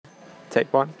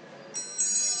Take one.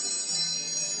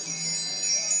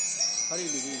 How do you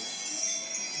do these?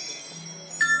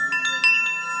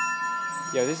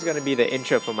 Yo, this is gonna be the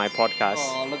intro for my podcast.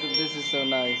 Oh, look at this! Is so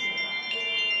nice.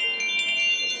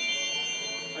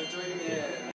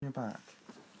 You're back.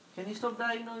 Can you stop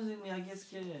diagnosing me? I get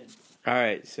scared.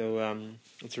 Alright, so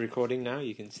it's recording now.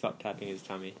 You can stop tapping his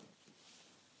tummy.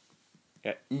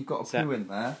 Yeah. You've got a poo in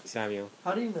there. Samuel.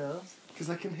 How do you know? Because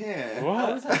I can hear.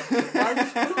 How is What? that? Why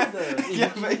is this though?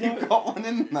 Yeah, but you've got one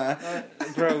in there.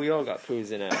 Bro, we all got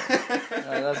poos in it.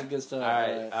 Alright, that's a good start.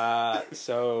 Alright,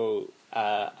 so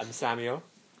I'm Samuel.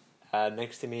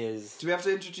 Next to me is... Do we have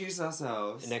to introduce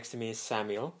ourselves? Next to me is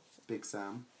Samuel. Big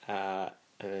Sam. And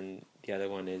then the other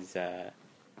one is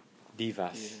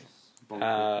Divas.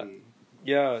 Yes.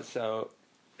 Yo, so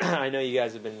I know you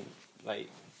guys have been like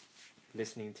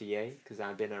listening to Ye because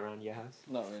I've been around your house.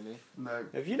 Not really. No.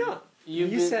 Have you not?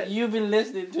 You've been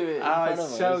listening to it. In front It's of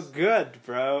so us. good,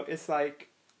 bro. It's like,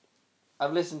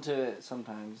 I've listened to it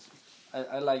sometimes.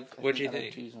 I like. What do you I like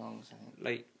think? 2 songs. I think.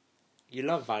 like you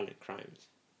love Violent Crimes.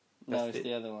 No, That's it's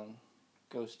the other one.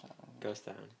 Ghost Town. Ghost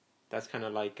Town. That's kind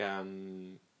of like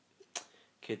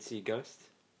Kids See Ghost.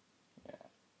 Yeah.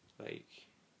 Like,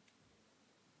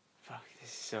 fuck, this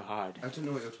is so hard. I don't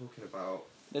know what you're talking about.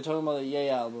 They're talking about the Ye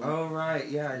album. Oh, right,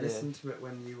 yeah, I Yeah. listened to it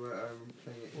when you were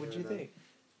playing it here. What do you and then think?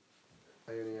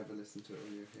 I only ever listened to it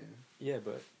when you were here. Yeah,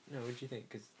 but no, what do you think?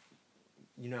 Because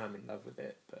you know I'm in love with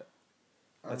it, but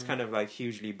that's Um, kind of like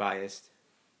hugely biased.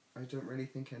 I don't really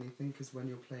think anything, because when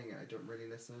you're playing it, I don't really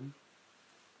listen.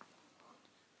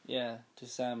 Yeah, to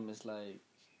Sam it's like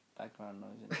background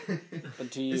noise. Isn't it?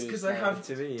 But to you, It's because I like- have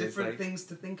To me, it's different like- things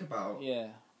to think about. Yeah,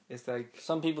 It's like,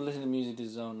 some people listen to music to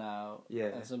zone out. Yeah.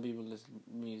 And some people listen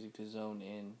to music to zone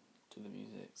in to the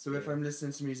music. So if Yeah. I'm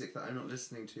listening to music that I'm not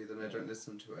listening to, then I don't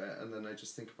listen to it, and then I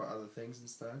just think about other things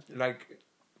instead. like,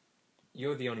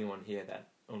 you're the only one here that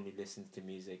only listens to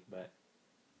music, but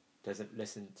doesn't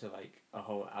listen to like a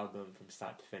whole album from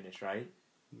start to finish, right?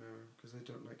 No, because I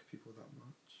don't like people that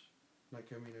much. Like,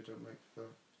 I mean, I don't like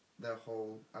their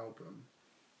whole album.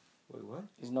 Wait, what?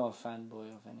 He's not a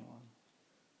fanboy of anyone.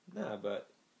 No, but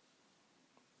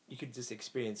you could just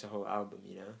experience a whole album,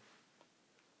 you know?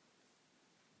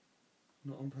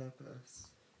 Not on purpose.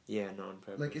 Yeah, not on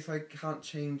purpose. Like, if I can't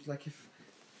change, like,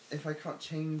 if I can't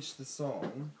change the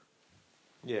song,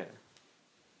 Yeah.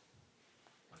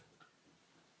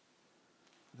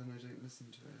 then I don't listen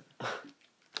to it.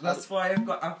 That's why I've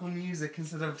got Apple Music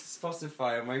instead of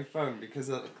Spotify on my phone, because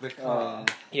of the car.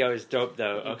 Yo, it's dope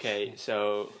though. Okay,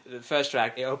 so the first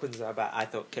track, it opens about I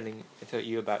thought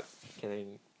you about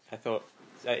killing. I thought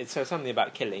it's something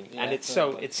about killing, Yeah, and it's I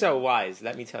so thought it's so wise.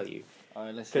 Let me tell you,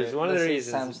 Alright, let's because hear- one of the let's hear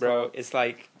reasons, Sam's bro, thoughts. it's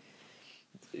like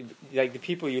the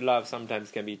people you love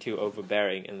sometimes can be too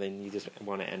overbearing, and then you just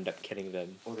want to end up killing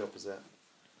them, Or the opposite.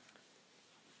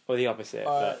 or the opposite.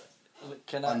 But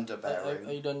Can I? Underbearing.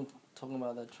 Are you done talking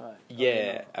about that track?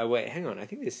 yeah, wait, hang on. I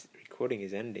think this recording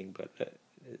is ending, but the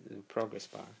progress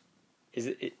bar. Is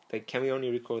it like? Can we only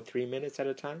record 3 minutes at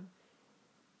a time?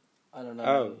 I don't know.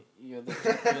 Oh. You're the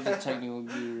technical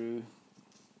guru.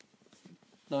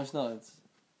 No, it's not.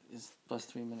 It's plus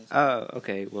 3 minutes. Oh,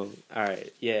 okay. Well, all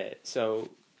right. Yeah. So,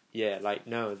 yeah, like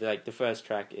no, like the first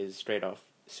track is straight off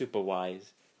super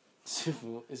wise.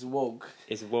 Super. It's woke.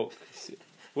 It's woke.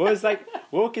 Well, it's like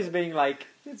woke is being like,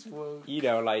 It's woke. you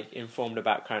know, like informed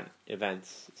about current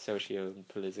events, socio and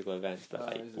political events, but Oh,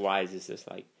 like is it? wise is just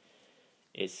like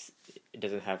it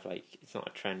doesn't have like it's not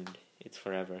a trend. It's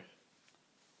forever.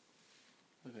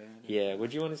 Okay. Yeah. What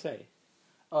do you want to say?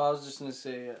 Oh, I was just gonna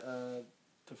say,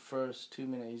 the first 2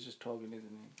 minutes he's just talking, isn't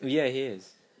he? Yeah, he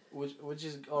is. Which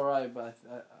is alright, but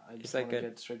I It's just like want to a-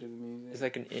 get straight to the music. It's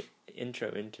like an intro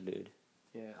interlude.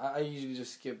 Yeah, I usually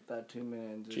just skip that 2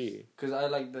 minutes. Gee. Because I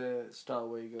like the start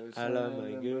where he goes. I love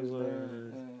my good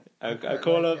one. I quite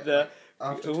call like up it, the.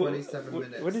 After 27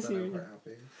 minutes, What is then he? I'm quite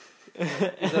happy.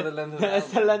 Is that the length of the That's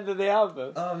the album? length of the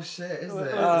album. Oh shit, is it? Is No,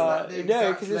 that the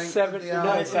exact because it's length 7. of the No,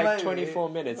 album? it's like Maybe. 24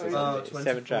 minutes or Oh, Oh, something. 24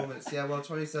 7 tracks. minutes. Yeah, well,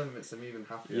 27 minutes I'm even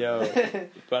happier. Yo,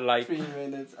 but like, 3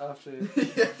 minutes after.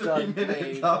 Yeah, 3 Done minutes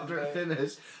played, after it okay.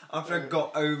 finished, after I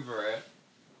got over it.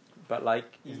 but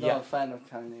like, He's yeah, not a fan of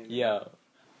Kanye. yo,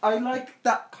 I like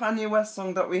that Kanye West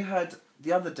song that we had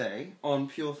the other day on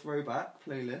Pure Throwback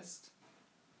playlist.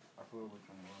 I forgot which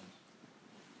one it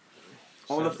was.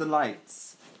 All of the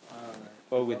lights. Alright.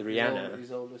 Oh, with Rihanna.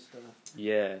 His older stuff.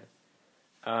 yeah,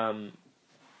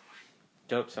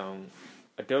 dope song,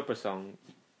 a doper song.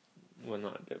 Well,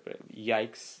 not dope, but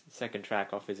Yikes, second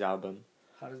track off his album.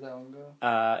 How does that one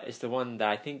go? It's the one that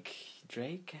I think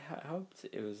Drake helped.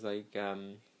 It was like I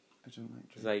don't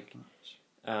like It's like- much.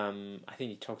 I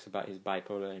think he talks about his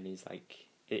bipolar, and he's like,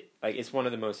 it's one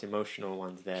of the most emotional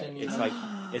ones there. Can you-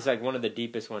 It's like one of the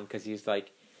deepest ones, because he's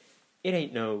like, it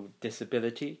ain't no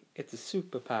disability, it's a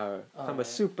superpower. I'm a Right.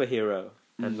 superhero,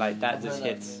 and like that I've just heard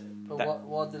that hits. bit. But that-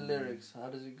 what are the lyrics? How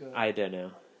does it go? I don't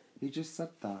know. He just said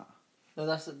that. No,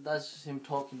 that's just him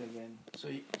talking again. So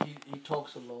he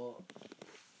talks a lot,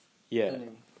 Yeah,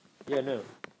 doesn't he? yeah, no.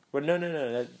 Well, no.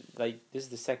 That, like, this is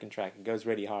the second track. It goes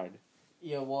really hard.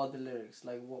 Yeah, what are the lyrics?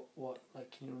 Like what like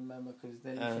can you remember? Because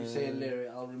then if you say a lyric,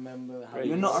 I'll remember how. Right,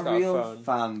 You're you not a got a real phone.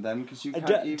 fan then, because you can't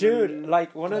even... Dude,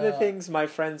 like, one of the Yeah. things my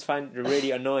friends find really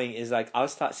annoying is, like, I'll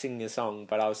start singing a song,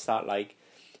 but I'll start, like,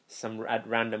 at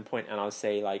random point, and I'll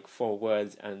say, like, 4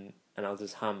 words, and I'll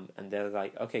just hum, and they're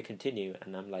like, okay, continue,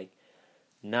 and I'm like,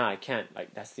 nah, I can't,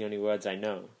 like, that's the only words I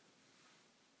know.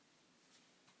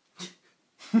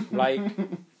 Like,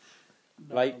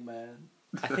 No, like- man.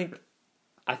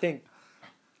 I think,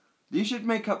 You should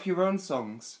make up your own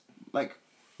songs. Like,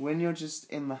 when you're just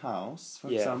in the house, for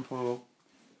Yeah. example,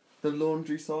 the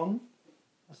laundry song.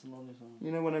 That's the only song.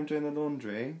 You know when I'm doing the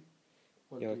laundry?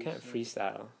 What yo, I do you can't say?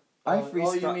 freestyle. I Oh,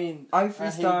 freestyle. you mean I hate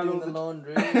freestyle doing all the the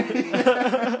laundry?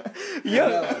 Yo,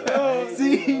 Yeah.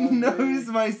 See, he knows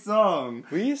my song.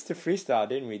 we used to freestyle,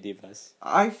 didn't we, Divas?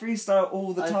 I freestyle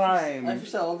all the time. I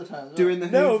freestyle all the time. as well. Doing the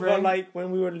No, hoovering. but, like,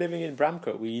 when we were living in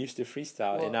Bramcote, we used to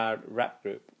freestyle in What? our rap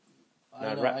group.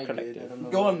 I know rap I did. collective. I don't know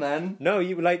Go what- on then. No,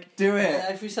 you, like... Do it. Yeah,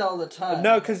 I freestyle all the time.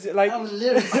 No, because, like... I'm a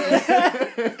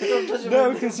lyricist. Don't touch No,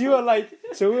 my- because you were like,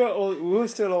 so we were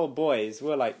still all boys. We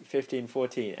were like 15,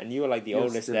 14, and you were like the You're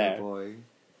oldest still there. a boy.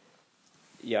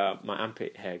 Yeah, my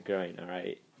armpit hair growing, all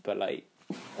right, but like,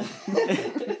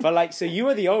 so you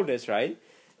were the oldest, right?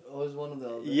 I was one of the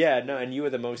oldest. Yeah, no, and you were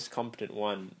the most competent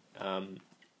one.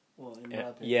 Well, in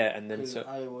rapping. Yeah, and then 'Cause so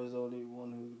I was the only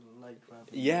one who liked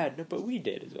rapping. yeah, no, but we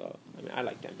did as well. I mean, I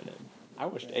liked Eminem. I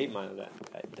watched Yeah. 8 Mile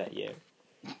that year,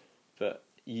 but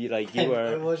you I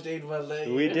were. watched 8 Mile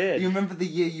later. We did. You remember the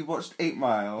year you watched 8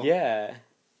 Mile? Yeah.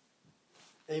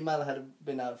 8 Mile had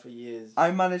been out for years.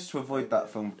 I managed to avoid that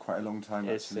film for quite a long time,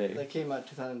 It's actually. sick. That came out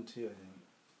 2002, I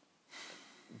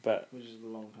think, But which is a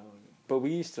long time ago.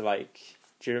 we used to like.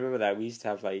 Do you remember that we used to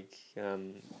have like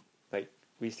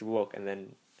we used to walk and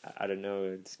then I don't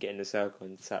know, just get in a circle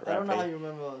and start I don't rapping. know how you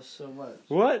remember so much.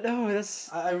 What? No,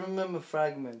 that's. I remember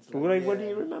fragments. Like, what do yeah.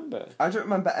 you remember? I don't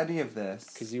remember any of this.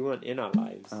 Because you weren't in our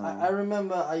lives. I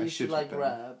remember I used to should like have been.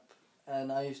 rap,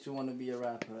 and I used to want to be a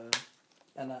rapper,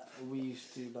 and we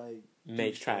used to like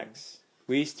Made do tracks.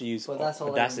 We used to use But that's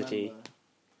all Audacity.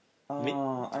 Oh, I Me-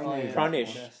 know yeah, that Pranish.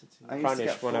 one. Audacity. I used to Pranish,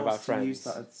 get one of our forced to use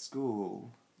friends. that at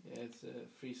school. Yeah, it's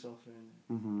free software.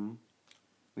 Mm-hmm.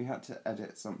 We had to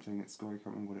edit something at school. I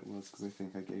can't remember what it was because I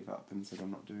think I gave up and said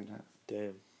I'm not doing it.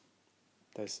 Damn.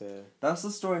 That's That's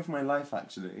the story of my life,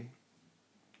 actually.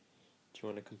 Do you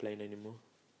want to complain anymore?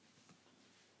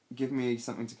 Give me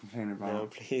something to complain about. No,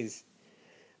 please.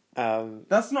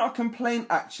 That's not a complaint,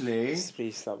 actually.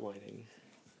 Please stop whining.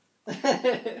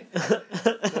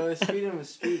 No, it's freedom of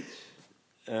speech.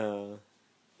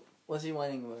 What's he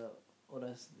whining about?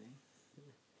 Audacity.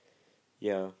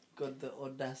 Yeah. Got the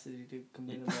audacity to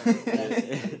complain about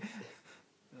audacity.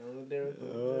 Oh,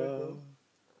 lyrical.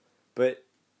 But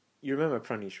you remember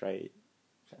Pranish, right?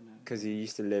 Kinda. Because he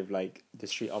used to live like the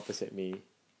street opposite me.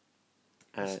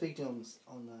 I speak to him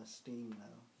on Steam now.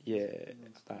 Yeah, He's on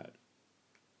Steam. about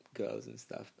girls and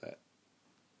stuff, but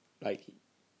like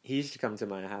he used to come to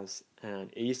my house and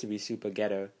it used to be super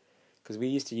ghetto because we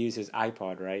used to use his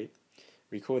iPod, right?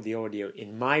 Record the audio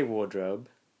in my wardrobe.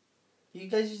 You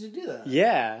guys used to do that?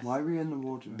 Yeah, Why are we in the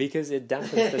wardrobe? because it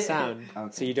dampens the sound, Okay.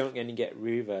 so you don't get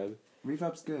reverb.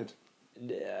 Reverb's good.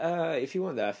 If you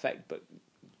want the effect, but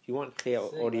you want clear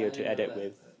Sick, audio I to didn't know edit that.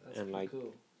 with, That's and pretty like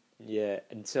cool. yeah,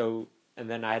 and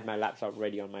then I had my laptop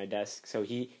ready on my desk, so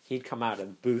he'd come out of the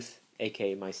booth,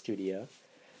 aka my studio,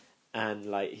 and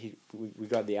like we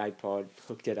got the iPod,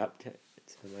 hooked it up to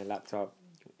my laptop,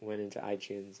 went into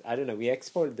iTunes. I don't know, we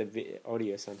exported the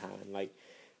audio somehow, and like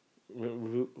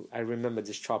I remember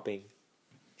just chopping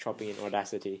in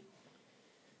Audacity,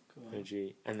 Cool.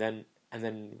 and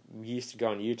then we used to go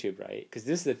on YouTube, right? Because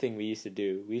this is the thing we used to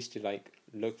do. We used to like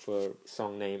look for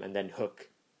song name and then hook,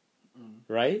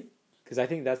 right? Because I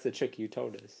think that's the trick you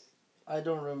told us. I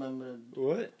don't remember.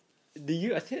 What? Do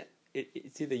you? I think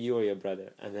it's either you or your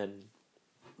brother, and then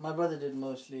My brother did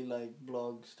mostly like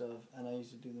blog stuff, and I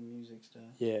used to do the music stuff.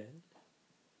 yeah,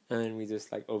 and then we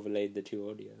just like overlaid the two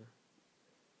audio.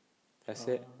 That's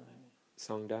it. Right.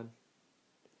 Song done.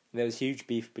 There was huge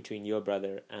beef between your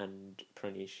brother and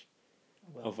Pranish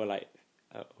Well, over like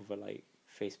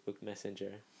Facebook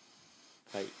Messenger.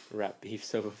 like rap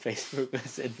beefs over Facebook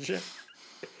Messenger.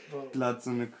 Bloods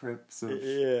on the Crips of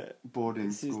Yeah, boarding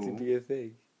this used to school. be a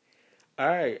thing. All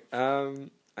right,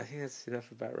 I think that's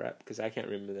enough about rap because I can't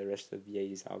remember the rest of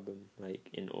Ye's album like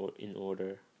in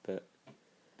order.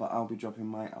 But I'll be dropping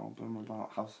my album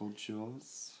about household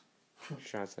chores.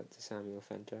 shouts out to Samuel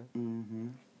Fenton. Mm-hmm.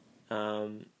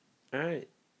 All right.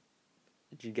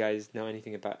 Do you guys know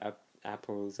anything about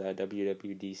Apple's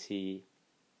WWDC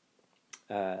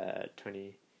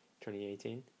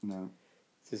 2018? No.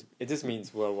 It just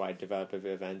means worldwide developer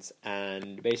events,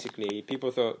 and basically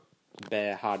people thought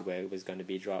bare hardware was going to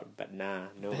be dropped, but nah,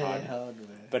 no hardware.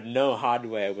 But no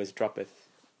hardware was droppeth.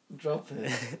 Drop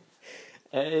it.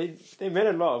 They made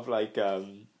a lot of like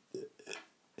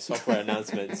software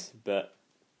announcements, but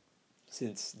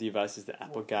since Device is the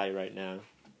Apple guy right now.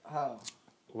 How?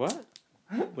 What?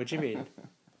 What do you mean?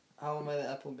 How am I the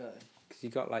Apple guy? Because you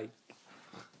got like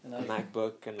And a I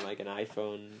MacBook and like an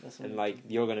iPhone, That's and what like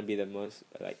you're gonna be the most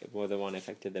like the one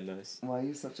affected the most. Why are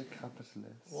you such a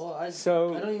capitalist? well, I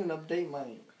So- don't even update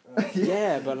mine.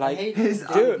 Yeah, but like hate He's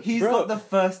bro. got the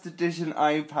first edition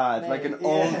iPad, like an Yeah,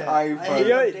 old I iPhone. hate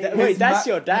Yo, wait, His that's Mac-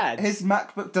 your dad. His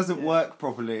MacBook doesn't Yeah. work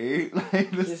properly.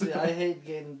 Like this. Seriously, I hate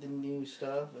getting the new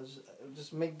stuff.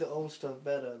 Just make the old stuff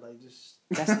better. Like just.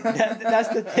 That's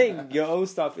the thing. Your old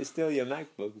stuff is still your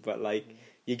MacBook, but like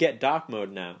you get dark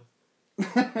mode now.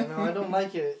 No, I don't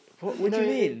like it. What do you know,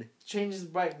 mean? It changes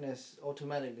brightness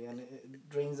automatically and it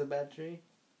drains the battery.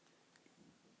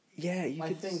 Yeah, you My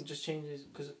could. thing just changes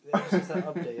because ever since that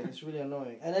update, and it's really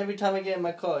annoying. And every time I get in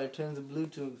my car, it turns the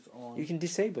Bluetooth on. You can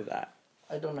disable that.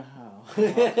 I don't know how.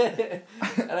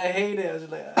 And I hate it. I was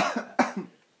just like, All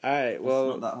right. It's Well,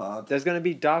 not that hard. there's gonna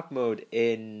be dark mode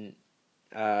in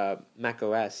Mac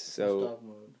OS, so dark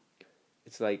mode.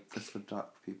 it's like It's for dark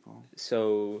people.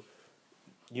 so.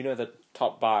 You know the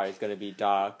top bar is gonna be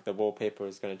dark. The wallpaper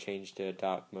is gonna change to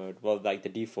dark mode. Well, like the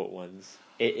default ones.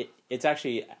 It's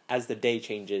actually as the day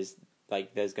changes.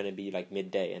 Like there's gonna be like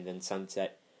midday and then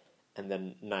sunset, and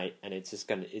then night, and it's just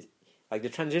gonna like the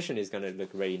transition is gonna look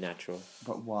really natural.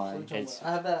 But why? It's-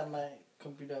 I have that on my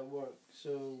computer at work,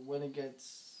 so when it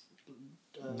gets.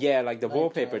 Yeah, like the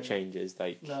wallpaper nighttime- changes.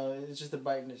 Like No, it's just the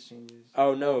brightness changes.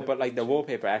 oh no, but like the changes.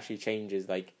 wallpaper actually changes.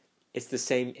 Like it's the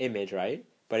same image, right?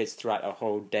 But it's throughout a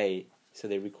whole day. So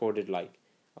they recorded like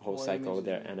a whole What cycle. image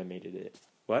They is it? animated it.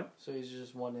 What? So it's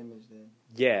just one image then.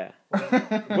 Yeah.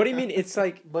 What do you mean? It's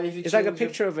like But if you it's like a change your-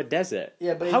 picture of a desert.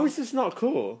 Yeah, but How if, is this not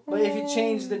cool? but if you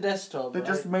change the desktop, They right?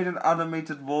 just made an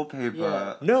animated wallpaper.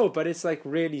 Yeah. No, but it's like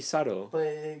really subtle. But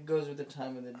it goes with the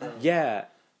time of the day. Yeah,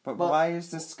 But But- why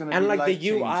is this going to and be like the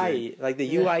life-changing? UI, like the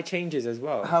Yeah. UI changes as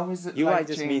well. How is it UI life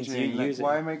just means you changing? use it.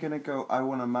 Why am I going to go, I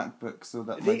want a MacBook so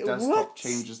that my They- desktop what?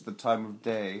 changes the time of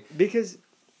day? Because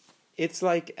it's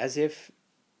like as if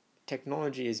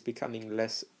technology is becoming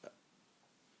less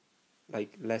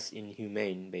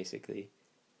inhumane, basically.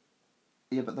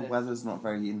 Yeah, but the Yes. weather's not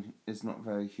is not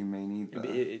very humane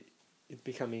either. It's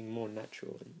becoming more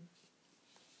natural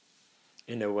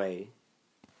in a way.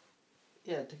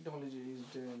 Yeah, technology is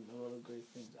doing a lot of great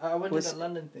things. I went Was- to that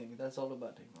London thing. That's all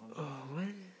about technology. Oh, what?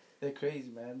 They're crazy,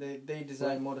 man. They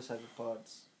design motorcycle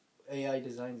parts. AI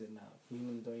designs it now.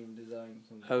 Humans don't even design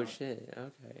some Oh parts. shit.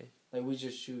 Okay. Like we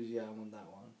just choose. Yeah, I want that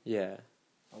one. Yeah.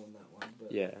 I want that one.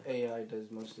 But Yeah. AI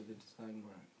does most of the design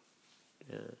work.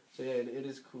 Yeah. So yeah, it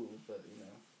is cool, but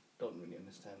don't really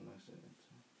understand most of it.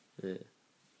 So.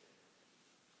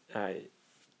 Yeah. Alright.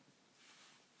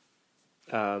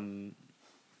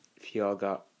 If y'all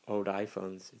got old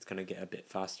iPhones, it's gonna get a bit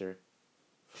faster.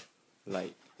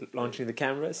 Like launching the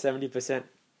camera 70%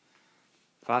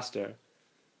 faster.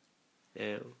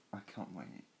 Yeah. I can't wait.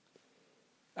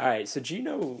 Alright, so do you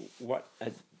know what?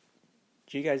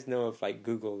 Do you guys know of like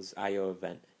Google's I/O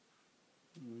event?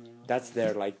 No. That's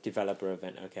their like developer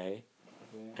event, okay?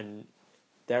 Okay. And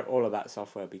they're all about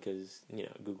software because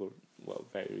Google. Well,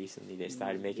 very recently they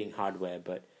started making hardware,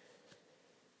 but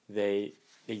they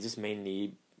just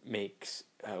mainly makes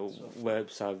web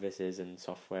services and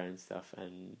software and stuff.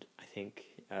 And I think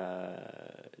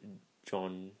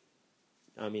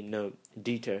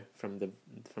Dieter from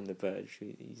the Verge,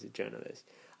 he's a journalist.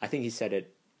 I think he said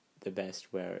it the best,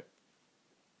 where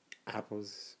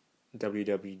Apple's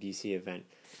WWDC event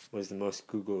was the most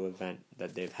Google event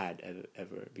that they've had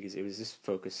ever because it was just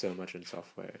focused so much on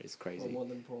software. It's Or crazy. more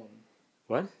than porn.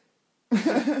 What?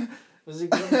 Was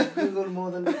it Google more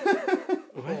than?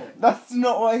 porn. That's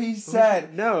not what he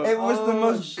said. No. It was the Oh,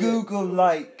 most shit.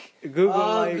 Google-like.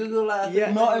 Google Google like.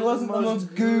 yeah. No, it wasn't the most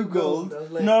Googled. I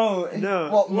was like, No.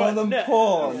 What, more What? than No.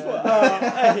 porn?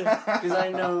 Yeah. Because I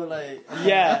know, like...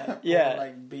 Yeah, yeah. Porn,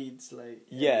 like, beats, like...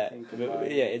 Yeah, everything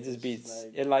combined. yeah, it just beats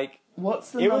Like, it. Like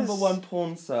What's the It number was- one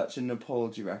porn search in Nepal,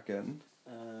 do you reckon?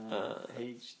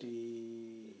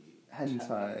 HD...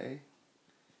 Hentai.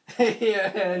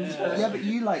 yeah, hentai. Yeah, but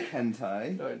you like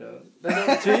hentai. No, I don't.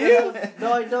 No, Do you?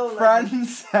 No, I don't. Fran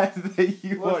said that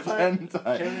you Well, watch Fran-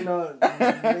 hentai. Can we not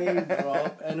name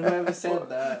drop? And whoever said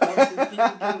that, obviously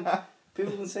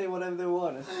people can say whatever they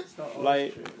want. It's not always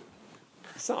Like- true.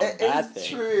 it's not a It bad is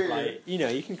thing. true. Like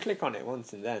you can click on it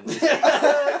once and then I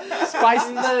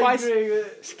agree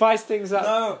with- spice things up.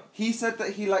 No, he said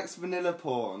that he likes vanilla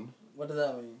porn. What does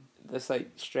that mean? That's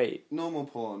like straight, Normal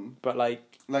porn. but like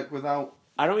Like without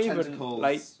I don't even tentacles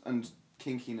like. and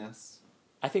kinkiness.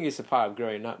 I think it's a part of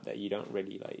growing up that you don't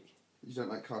really like. You don't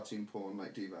like cartoon porn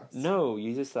like Divas? No,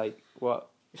 you just like what?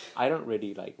 I don't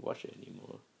really like watch it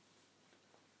anymore.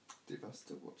 Divas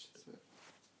still watches it.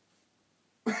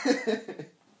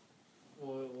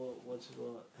 What's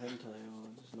hentai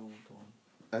or just normal porn?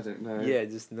 I don't know. Yeah,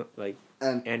 just not like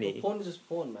And any. But porn is just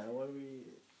porn, man. Why do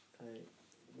we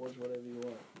watch whatever you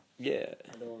want? Yeah,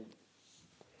 I don't.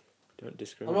 don't I'm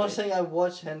discriminate. not saying I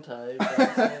watch hentai, but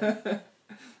I'm saying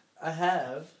I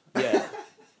have Yeah,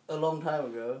 a long time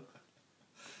ago.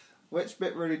 which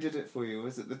bit really did it for you?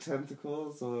 Was it the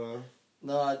tentacles or?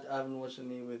 No, I haven't watched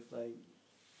any with like,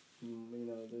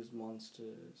 those monster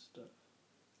stuff.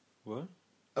 what?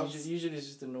 Oh, Usually it's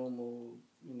just a normal,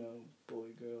 boy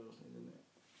girl, isn't it?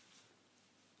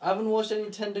 I haven't watched any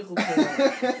tentacle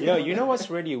porn. Yo, you know what's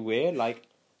really weird? Like,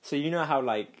 so you know how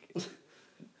like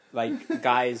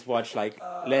guys watch like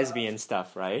lesbian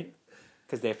stuff, right?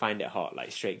 Because they find it hot,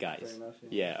 like straight guys. Fair enough,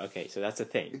 Yeah, okay, so that's the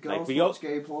thing. The girls Like we all, watch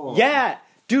gay porn. yeah,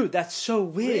 dude, that's so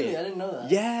weird. Really? I didn't know that.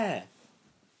 Yeah,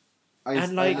 I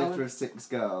and, like- lived with 6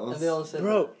 girls. And they all said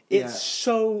bro, that. it's Yeah.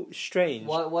 so strange.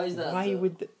 Why is that? Why though?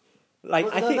 would like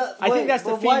But I no, think that- I wait, think that's the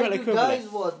but why female do equivalent.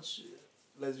 guys watch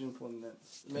lesbian porn then?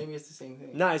 Maybe it's the same thing.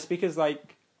 No, it's because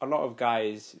like a lot of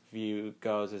guys view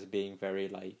girls as being very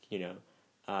like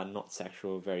not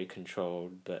sexual, very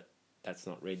controlled, but that's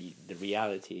not really the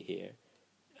reality here.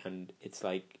 And it's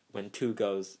like when two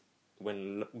girls,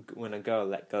 when a girl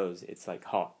let goes, it's like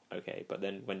hot, okay. But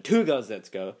then when two girls let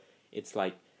go, it's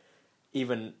like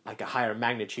even like a higher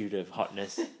magnitude of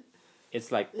hotness. It's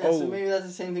like Yeah, so maybe that's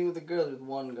the same thing with the girls, with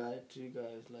one guy, two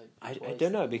guys, like. I twice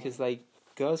don't know the because amount. like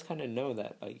girls kind of know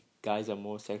that like guys are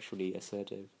more sexually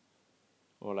assertive,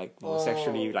 or like more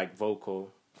sexually like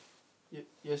vocal.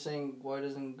 You're saying why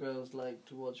doesn't girls like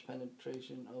to watch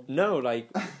penetration of No, like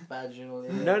vaginal?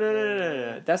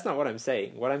 no. That's not what I'm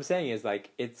saying. What I'm saying is like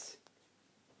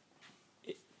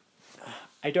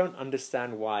I don't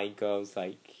understand why girls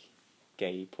like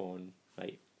gay porn,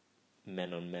 like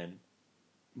men on men.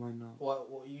 Why not?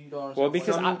 What you don't? Well, understand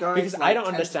because why- Some guys because I like don't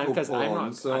understand because tentacle I'm porn,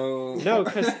 not. So... No,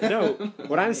 because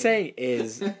what I'm saying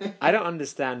is I don't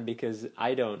understand because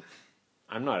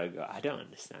I'm not a girl. I don't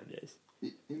understand this.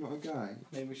 You're not a guy?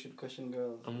 maybe we should question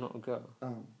girls. I'm not a girl.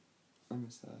 Oh, I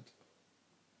missed that.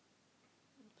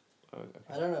 Oh,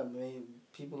 I okay. don't know. Maybe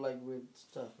people like weird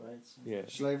stuff, right? So, Yeah.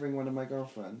 Shall I ring one of my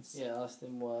girlfriends? yeah. Ask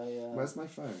them why. Where's my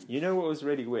phone? You know what was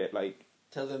really weird? Like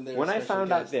Tell them they're when a I special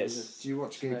found out guest and this- just- Do you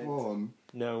watch gay Right. porn?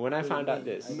 no, when I What do found you out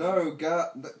mean? this. I- No,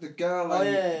 the girl Oh,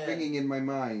 I'm yeah. ringing in my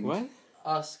mind. What?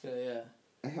 Ask her, yeah.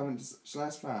 I haven't. Shall I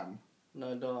ask Fran?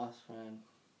 No, don't ask Fran.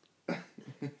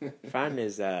 Fran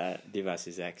is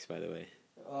Divas's ex, by the way.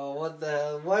 Oh, what the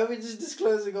hell? Why are we just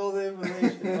disclosing all the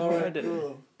information? Alright,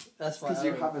 cool. That's fine. Because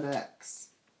you have an ex.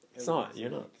 It's not. You're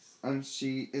not. And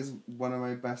she is one of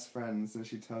my best friends, and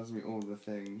she tells me all the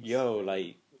things. Yo,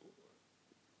 like.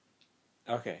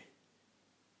 Okay.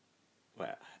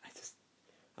 Well,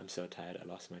 I'm so tired. I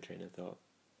lost my train of thought.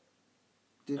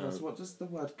 Divas, what does the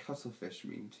word cuttlefish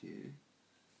mean to you?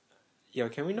 Yo,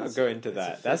 can we not It's go a- into it's a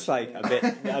that? fish, That's like yeah. a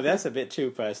bit. No, that's a bit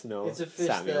too personal. It's a fish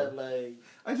Samuel. that, like...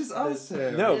 I just asked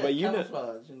him. No, yeah, but you know-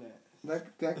 camouflage, isn't it? They're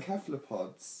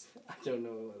cephalopods. I don't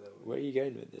know what that Where are you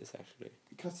going with this, actually?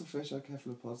 Cuttlefish are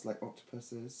cephalopods like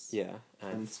octopuses Yeah.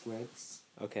 and And squids,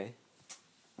 okay.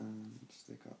 and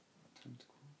they got tentacles.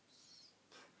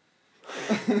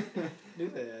 Do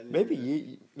they? I didn't Maybe know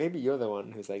that. Maybe you're the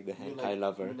one who's like the You hentai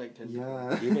lover. you like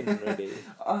tentacles. Yeah. You've been really.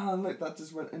 Ah, look, that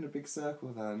just went in a big circle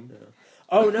then. Yeah.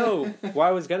 Oh no! What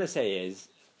I was gonna say is,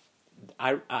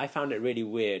 I found it really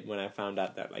weird when I found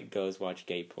out that like girls watch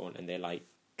gay porn and they like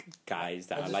guys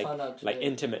that I are just like found out like today,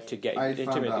 intimate yeah. to get I found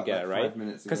intimate out together, like 5 right?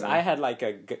 minutes Because ago. I had like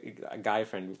a guy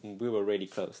friend. We were really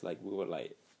close. Like we were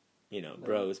like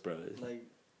bros.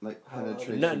 Like How-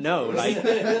 penetration. No, like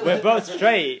we're both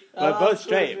straight. We're both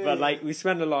straight, but like we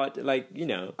spend a lot, like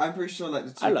I'm pretty sure like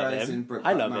the I two love guys him. in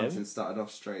I Brookback love him. Mountain started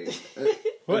off straight.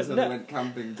 What? And so No. they went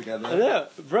camping together. No,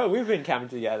 bro, we've been camping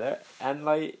together, and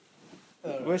like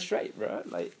Oh. we're straight, bro.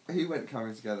 Like Who went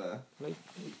camping together?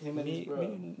 Him and his bro.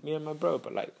 me and my bro,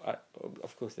 but like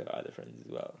of course there are other friends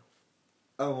as well.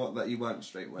 Oh, what, that you weren't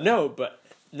straight with? No,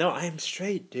 I am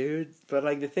straight, dude. But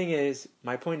like the thing is,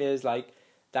 my point is like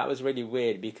that was really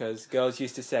weird because girls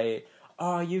used to say,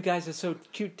 "Oh, you guys are so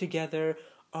cute together.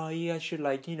 Oh, you guys should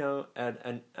like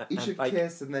and You should like,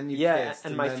 kiss and then you yeah." kissed.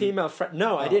 And my then... female friend,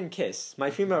 no, I Oh. didn't kiss. My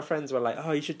female friends were like,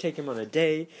 "Oh, you should take him on a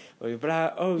date." Or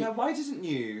blah. Oh, Yeah, why didn't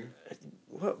you?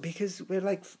 well, because we're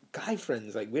like guy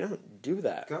friends. Like we don't do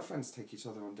that. Girlfriends take each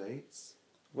other on dates.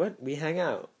 What? We hang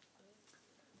out.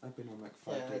 I've been on like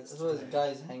Yeah, 5 dates as well as today.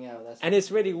 guys hang out. That's And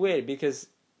it's really weird because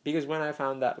when I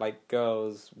found that like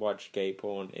girls watch gay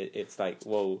porn, it's like,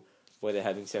 whoa, were they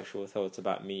having sexual thoughts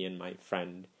about me and my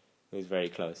friend who was very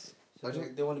close? So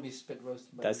they want to be spit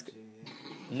roasted by That's you two,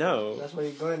 yeah. No. That's what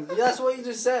you're going. Yeah, that's what you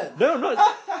just said. No, no.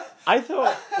 I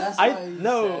thought That's what you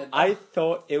said. I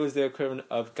thought it was the equivalent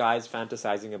of guys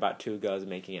fantasizing about two girls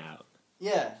making out.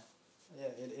 Yeah,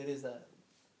 it is that.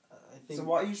 I think. So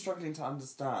what are you struggling to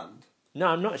understand? No,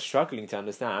 I'm not struggling to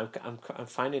understand. I'm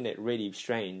finding it really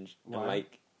strange. Why? And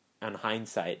like, on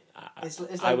hindsight, It's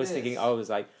I like was this. thinking, I was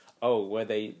like, oh, were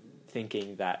they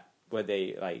thinking that? Were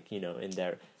they like, in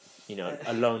their,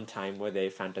 alone time? Were they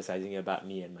fantasizing about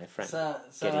me and my friend So,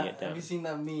 getting it have down? you seen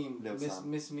that meme? Little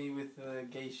Sam. Miss me with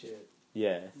gay shit.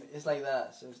 Yeah. It's like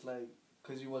that. So it's like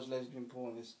because you watch lesbian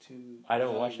porn, it's too. I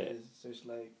don't watch it. So it's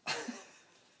like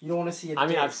you don't want to see a I mean,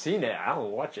 dick. I've seen it. I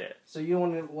don't watch it. So you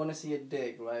don't want to see a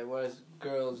dick, right? Whereas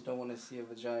girls don't want to see a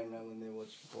vagina when they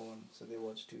watch porn, so they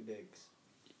watch two dicks.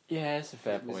 Yeah, it's a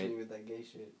fair Miss me point. with that gay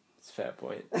shit. It's a fair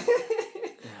point.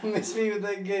 Miss me with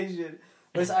that gay shit.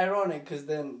 But it's ironic because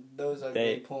then those are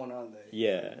gay porn, aren't they?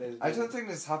 Yeah. I don't think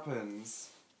this happens.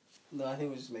 No, I think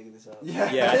we're just making this up. Yeah.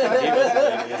 Yeah, I think he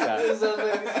was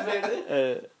making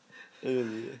this This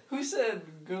is Who said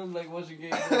girls like watching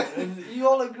gay porn? You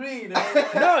all agreed.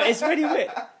 No, it's really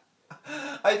weird.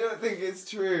 I don't think it's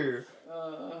true.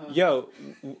 Yo,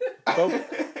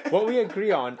 what we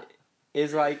agree on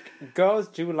is like girls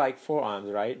do like forearms,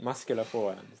 right? Muscular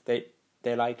forearms. They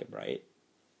like them, right?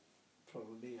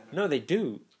 Probably. I don't No, they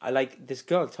do. I like this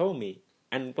girl told me.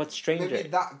 And what's stranger? Maybe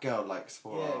that girl likes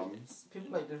Yeah, forearms.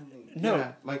 people like different things. No.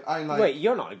 Yeah, like I like. Wait,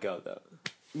 you're not a girl though.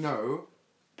 No,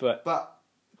 But but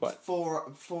what?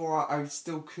 I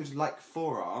still could like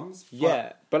forearms. But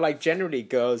Yeah, but like generally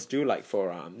girls do like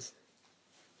forearms.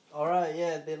 Alright,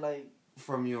 yeah, they like.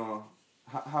 From your,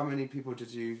 how many people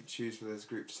did you choose for this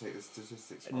group to take the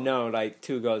statistics from? No, like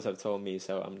 2 girls have told me,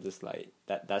 so I'm just like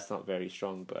that's not very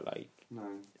strong, but like No,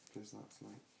 because that's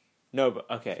like no,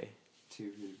 but okay. 2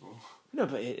 people. No,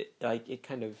 but it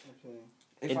kind of Okay.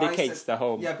 If I indicates said- the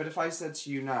whole. Yeah, but if I said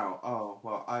to you now, oh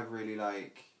well, I really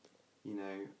like,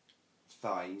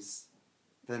 thighs,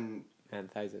 then.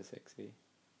 And thighs are sexy.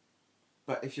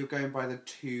 But if you're going by the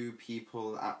 2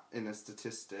 people in a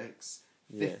statistics,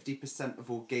 Yeah. 50% of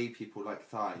all gay people like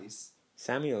thighs.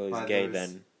 Samuel is By gay those-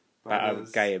 then. by I'm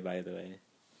those gay, by the way.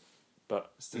 But me,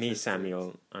 statistics.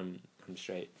 Samuel, I'm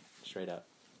straight up.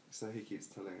 So he keeps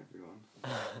telling everyone.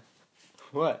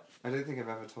 What? I don't think I've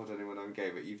ever told anyone I'm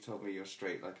gay, but you've told me you're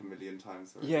straight like a million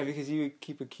times already. Yeah, because you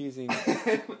keep accusing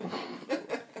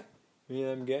me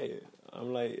I'm gay.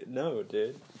 I'm like, no,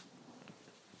 dude.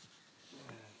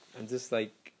 I'm just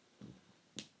like,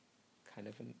 kind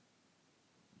of an.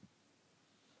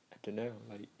 I don't know,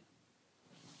 like.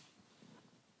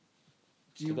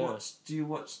 Do you Dunno.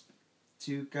 watch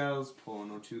 2 girls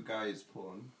porn or 2 guys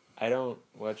porn? I don't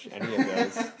watch any of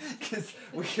those. Because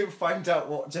we can find out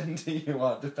what gender you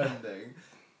are depending.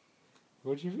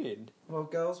 What do you mean? Well,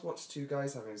 girls watch 2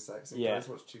 guys having sex, and Yeah. guys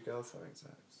watch 2 girls having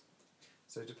sex.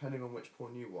 So depending on which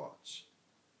porn you watch.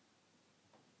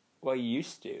 Well, you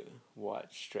used to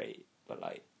watch straight, but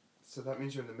like. So that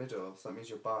means you're in the middle, so that means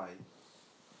you're bi.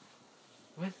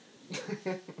 What?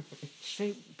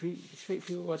 Straight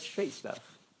people watch straight stuff.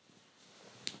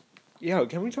 Yo,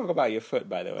 can we talk about your foot,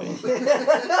 by the way?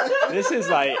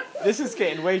 This is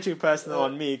getting way too personal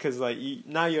on me, because like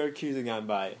now you're accusing I'm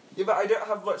bi. Yeah, but I don't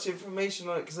have much information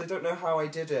on it because I don't know how I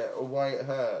did it or why it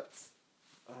hurts.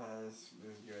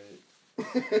 This is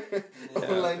great.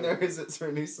 All I know is it's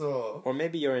really sore. Or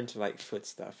maybe you're into like foot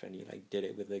stuff and you like did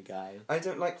it with a guy. I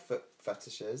don't like foot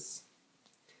fetishes.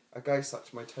 A guy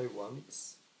sucked my toe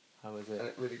once, How was and it?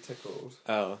 it really tickled.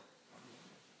 Oh,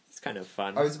 kind of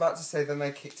fun. I was about to say then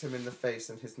I kicked him in the face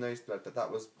and his nose bled, but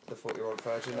that was the 40-year-old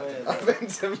virgin that didn't happen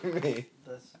to me.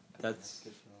 That's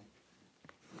good for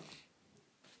me.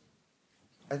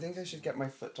 I think I should get my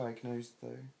foot diagnosed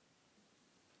though.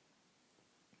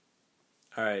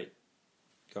 alright.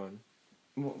 Go on.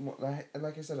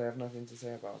 Like I said, I have nothing to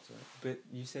say about it. But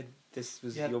you said this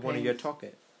was You had one of your pains.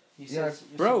 topics. You Yeah, said-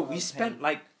 you Bro, said we about spent pain.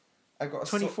 like I got a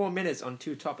 24 minutes on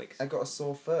 2 topics. I got a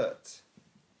sore foot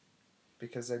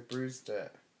because I bruised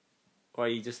it. Or are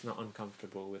you just not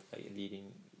uncomfortable with like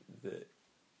leading the...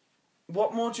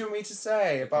 What more do you want me to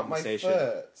say The about my conversation.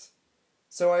 foot?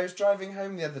 So I was driving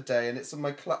home the other day and it's on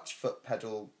my clutch foot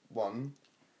pedal one,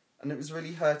 and it was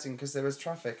really hurting because there was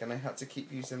traffic and I had to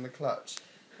keep using the clutch,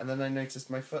 and then I noticed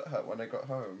my foot hurt when I got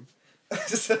home.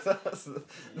 So that's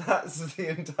the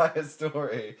entire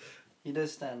story. He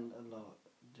does stand a lot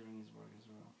during his work as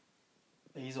well.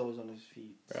 But he's always on his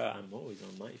feet. Bro, I'm always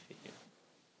on my feet.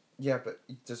 Yeah, but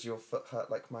does your foot hurt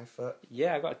like my foot?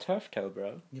 Yeah, I got a turf toe,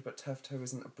 bro. Yeah, but turf toe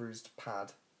isn't a bruised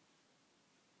pad.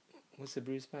 What's the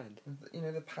bruised band? You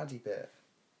know the paddy bit?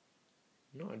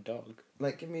 Not a dog.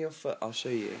 Like, give me your foot, I'll show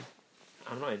you.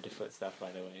 I'm not into foot stuff,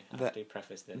 by the way. I The- have to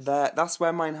preface this. That's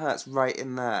where mine hurts, right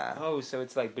in there. Oh, so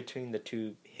it's like between the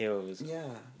 2 heels. Yeah.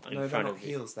 In No, they're front not of you.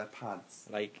 heels, they're pads.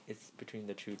 Like, it's between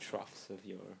the 2 troughs of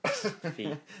your feet.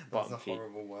 That's Bottom a feet.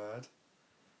 horrible word.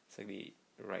 It's like the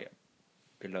right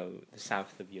below, the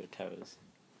south of your toes.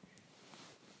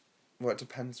 Well, it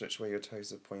depends which way your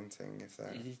toes are pointing, if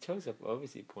they're... Your toes are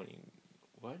obviously pointing...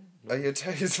 What? Are your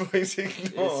toes pointing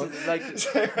north?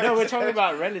 It's like... No, we're talking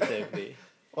about relatively.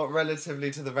 What,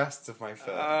 relatively to the rest of my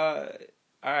foot?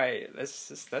 Alright, let's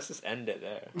just end it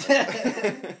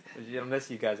there.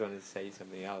 Unless you guys want to say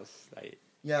something else, like...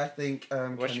 Yeah, I think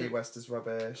What's Kanye your- West is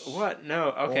rubbish. What? No,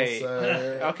 okay.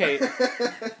 Also... Okay,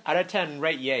 out of 10,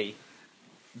 rate Yay.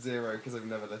 0, because I've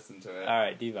never listened to it.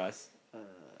 Alright, Divas.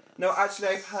 No, actually,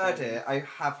 I've heard it. I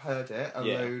have heard it a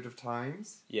Yeah. load of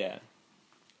times. Yeah.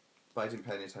 But I didn't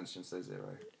pay any attention, so 0.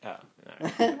 Oh,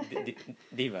 alright.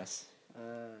 Divas.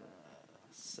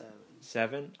 7.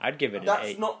 7? I'd give it an That's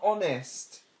 8. not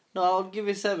honest. No, I'll give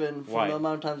it 7 for Why? the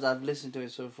amount of times I've listened to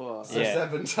it so far. So Yeah.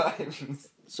 7 times.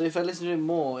 So if I listen to it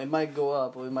more, it might go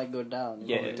up or it might go down. It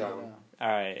Yeah. might go Down.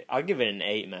 Alright, I'll give it an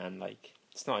 8, man. Like,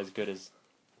 it's not as good as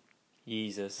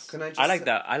Jesus. Can I just I like say-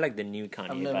 that. I like the new I've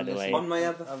Kanye, never by the way. listened. On my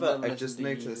other I've foot, never I've just listened to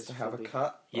noticed Jesus to have a fully.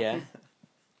 cut. Yeah.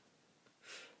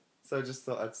 So I just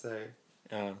thought I'd say,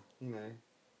 Oh. you know,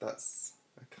 that's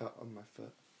a cut on my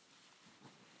foot.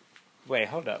 Wait,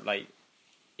 hold up. Like,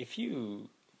 if you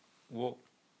walk...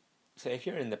 So if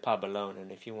you're in the pub alone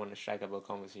and if you want to strike up a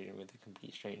conversation with a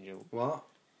complete stranger, What?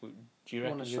 do you I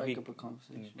want reckon to you'll be... strike up a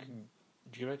conversation.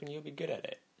 Do you reckon you'll be good at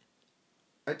it?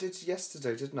 I did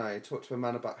yesterday, didn't I? I talked to a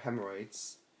man about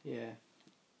hemorrhoids. Yeah.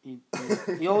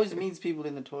 He always meets people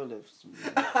in the toilets.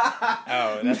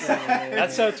 Oh,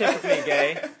 that's so typically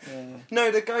gay. Yeah.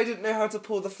 No, the guy didn't know how to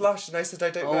pull the flush, and I said,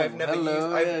 I don't know, I've never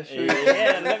hello, used... yeah, sure.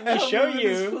 Yeah, let me show With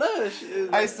his you. flush.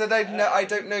 I said, I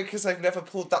don't know, because I've never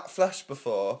pulled that flush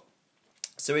before.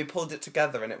 So we pulled it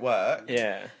together, and it worked.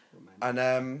 Yeah.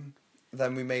 And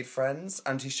then we made friends,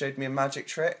 and he showed me a magic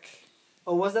trick.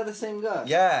 Oh, was that the same guy?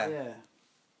 Yeah. Yeah.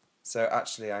 So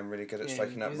actually, I'm really good at Yeah,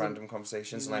 striking up he's a- random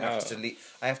conversations, he's and I have to a- delete.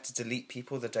 I have to delete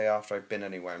people the day after I've been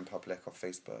anywhere in public or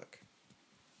Facebook,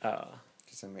 Oh,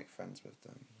 because I make friends with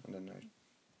them, and then I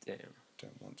damn.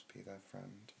 don't want to be their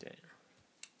friend.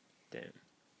 Damn.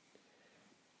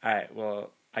 Alright,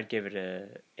 well, I'd give it a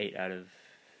 8 out of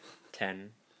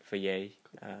 10 for Yay.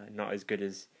 Not as good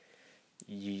as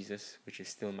Jesus, which is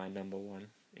still my number 1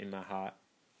 in my heart.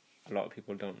 A lot of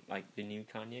people don't like the new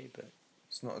Kanye, but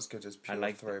It's not as good as pure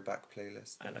like throwback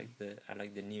playlist. I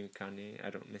like the new Kanye. I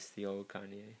don't miss the old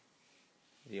Kanye.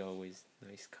 The always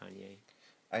nice Kanye.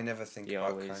 I never think The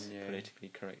about always Kanye. politically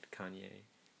correct Kanye.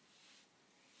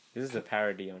 This is a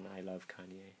parody on I Love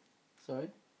Kanye. Sorry?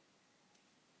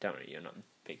 You're not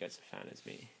big as a fan as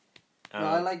me. No,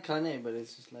 I like Kanye, but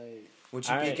it's just like... Would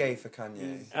you be I- gay for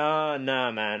Kanye? Oh,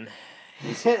 nah, man.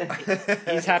 He's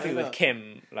happy Why with not?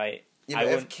 Kim. Like, Yeah, I but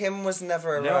if wouldn't... Kim was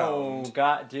never No, around,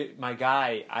 God, dude, my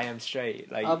guy, I am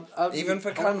straight. Like, Even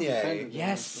for Kanye?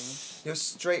 yes. you're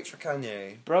straight for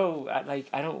Kanye. Bro,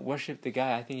 I don't worship the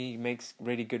guy. I think he makes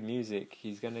really good music.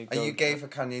 He's gonna Are go... you gay for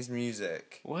Kanye's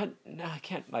music? What? No, I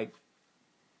can't, like...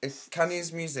 If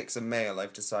Kanye's music's a male,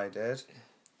 I've decided.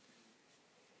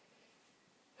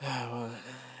 Well,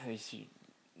 you should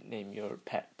name your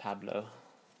pet Pablo.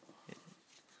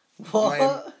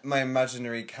 What? My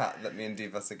imaginary cat that me and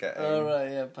Divas are getting. Oh,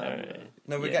 right, yeah, Pablo. Alright.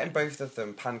 No, we're Yeah. getting both of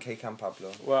them, Pancake and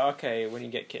Pablo. Well, okay, when you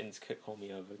get kittens, call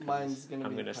me over. 'Cause Mine's gonna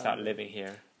I'm be gonna start Pablo. living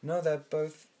here. No, they're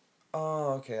both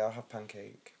Oh, okay, I'll have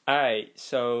pancake. Alright,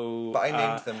 so... But I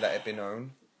named them, let it be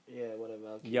known. Yeah, whatever.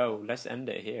 I'll keep Yo, that. let's end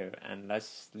it here and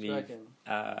let's leave. Second.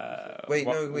 Wait,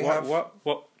 what, no, we what, have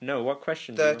what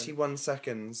question? do you want- 31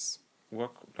 seconds.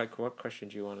 What question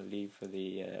do you want to leave for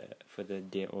the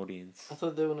dear audience? I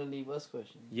thought they were gonna leave us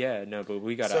questions. Yeah, no, but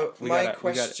we gotta. So we my gotta,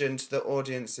 question to the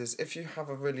audience is: if you have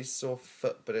a really sore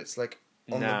foot, but it's like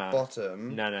on the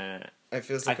bottom, No. it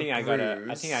feels like I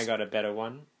bruise. think I got a better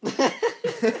one.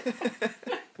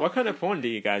 What kind of porn do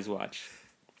you guys watch?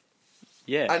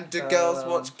 Yeah. And do girls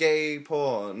watch gay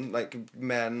porn, like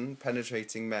men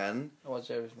penetrating men? I watch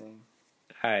everything.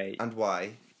 Alright. And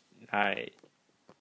why? Alright.